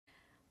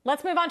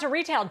Let's move on to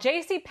retail.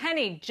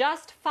 JCPenney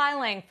just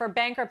filing for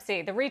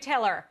bankruptcy. The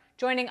retailer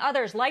joining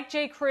others like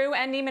Crowe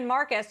and Neiman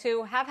Marcus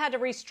who have had to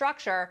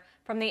restructure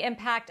from the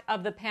impact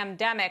of the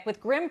pandemic.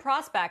 With grim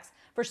prospects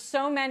for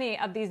so many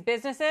of these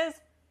businesses,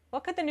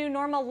 what could the new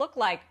normal look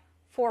like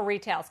for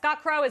retail?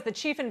 Scott Crowe is the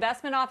Chief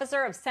Investment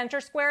Officer of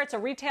Centersquare. It's a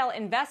retail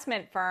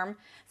investment firm.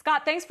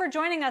 Scott, thanks for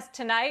joining us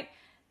tonight.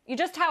 You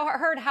just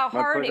heard how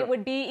hard it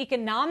would be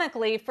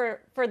economically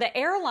for the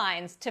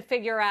airlines to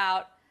figure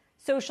out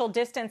social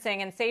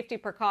distancing and safety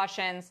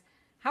precautions.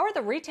 How are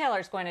the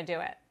retailers going to do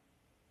it?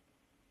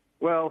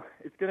 Well,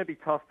 it's going to be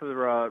tough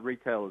for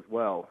retail as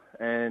well.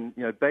 And,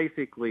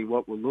 basically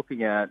what we're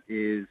looking at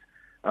is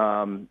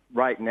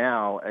right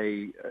now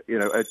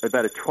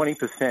about a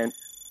 20%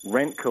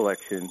 rent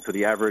collection for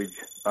the average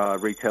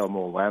retail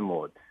mall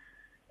landlord,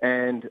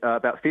 and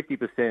about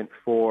 50%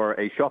 for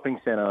a shopping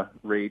center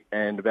REIT,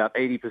 and about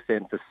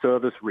 80% for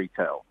service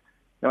retail.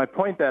 Now, I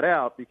point that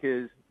out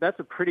because that's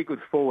a pretty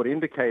good forward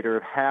indicator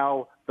of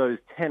how those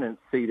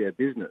tenants see their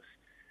business.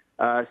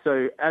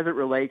 So as it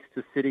relates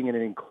to sitting in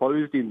an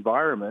enclosed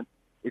environment,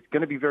 it's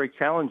going to be very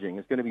challenging.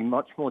 It's going to be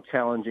much more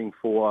challenging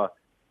for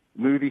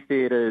movie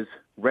theaters,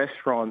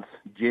 restaurants,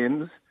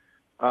 gyms,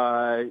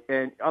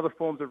 and other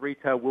forms of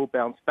retail will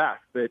bounce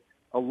back. But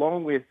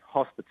along with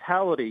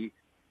hospitality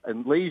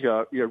and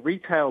leisure,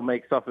 retail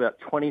makes up about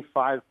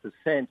 25%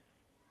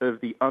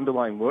 of the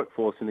underlying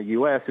workforce in the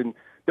U.S., and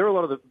there are a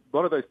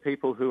lot of those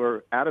people who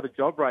are out of a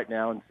job right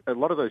now, and a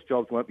lot of those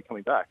jobs won't be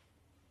coming back.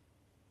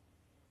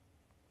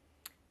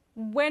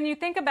 When you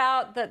think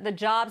about the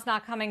jobs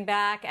not coming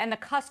back and the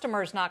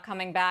customers not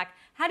coming back,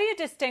 how do you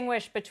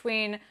distinguish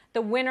between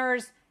the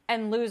winners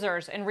and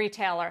losers in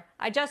retailer?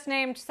 I just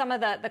named some of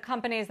the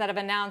companies that have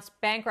announced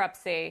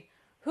bankruptcy.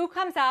 Who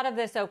comes out of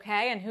this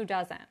okay and who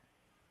doesn't?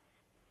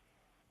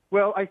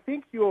 Well, I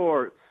think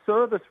your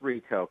service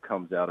retail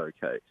comes out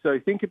okay. So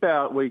think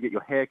about where you get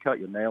your hair cut,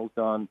 your nails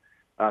done.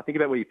 Think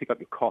about where you pick up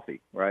your coffee,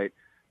 right?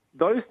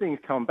 Those things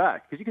come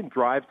back because you can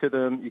drive to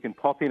them, you can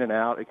pop in and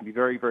out. It can be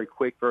very, very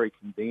quick, very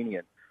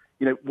convenient.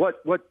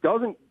 What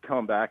doesn't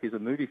come back is a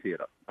movie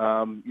theater.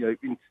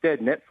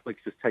 Instead, Netflix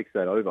just takes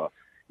that over.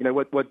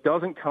 What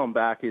doesn't come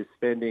back is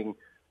spending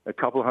a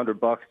couple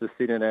 $100 to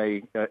sit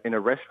in a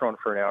restaurant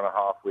for an hour and a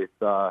half with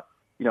a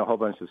whole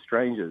bunch of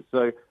strangers.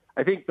 So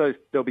I think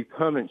there'll be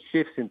permanent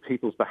shifts in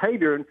people's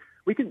behavior, and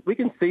we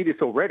can see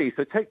this already.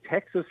 So take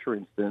Texas, for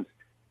instance.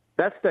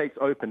 That state's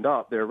opened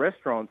up. There are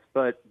restaurants,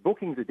 but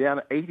bookings are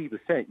down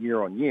 80%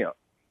 year on year.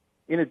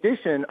 In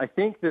addition, I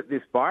think that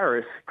this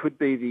virus could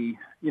be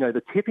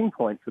the tipping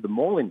point for the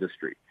mall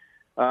industry.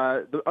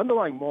 The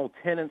underlying mall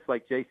tenants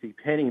like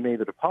JCPenney,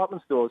 the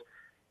department stores,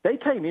 they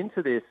came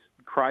into this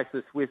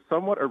crisis with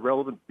somewhat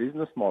irrelevant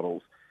business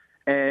models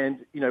and,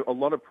 a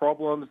lot of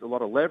problems, a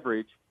lot of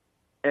leverage.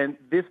 And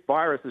this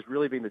virus has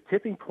really been the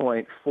tipping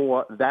point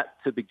for that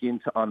to begin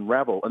to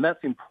unravel. And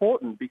that's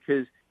important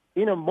because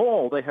in a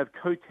mall, they have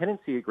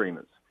co-tenancy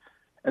agreements.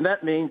 And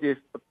that means if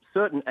a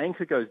certain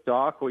anchor goes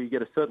dark or you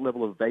get a certain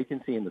level of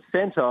vacancy in the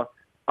center,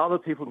 other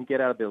people can get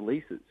out of their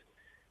leases.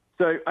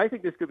 So I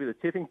think this could be the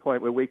tipping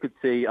point where we could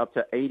see up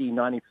to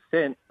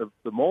 80-90% of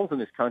the malls in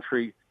this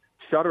country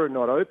shutter and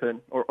not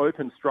open, or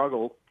open,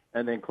 struggle,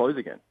 and then close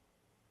again.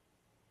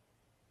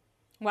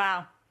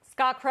 Wow.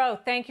 Scott Crowe,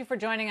 thank you for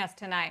joining us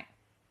tonight.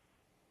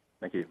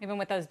 Thank you. Even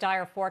with those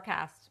dire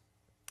forecasts.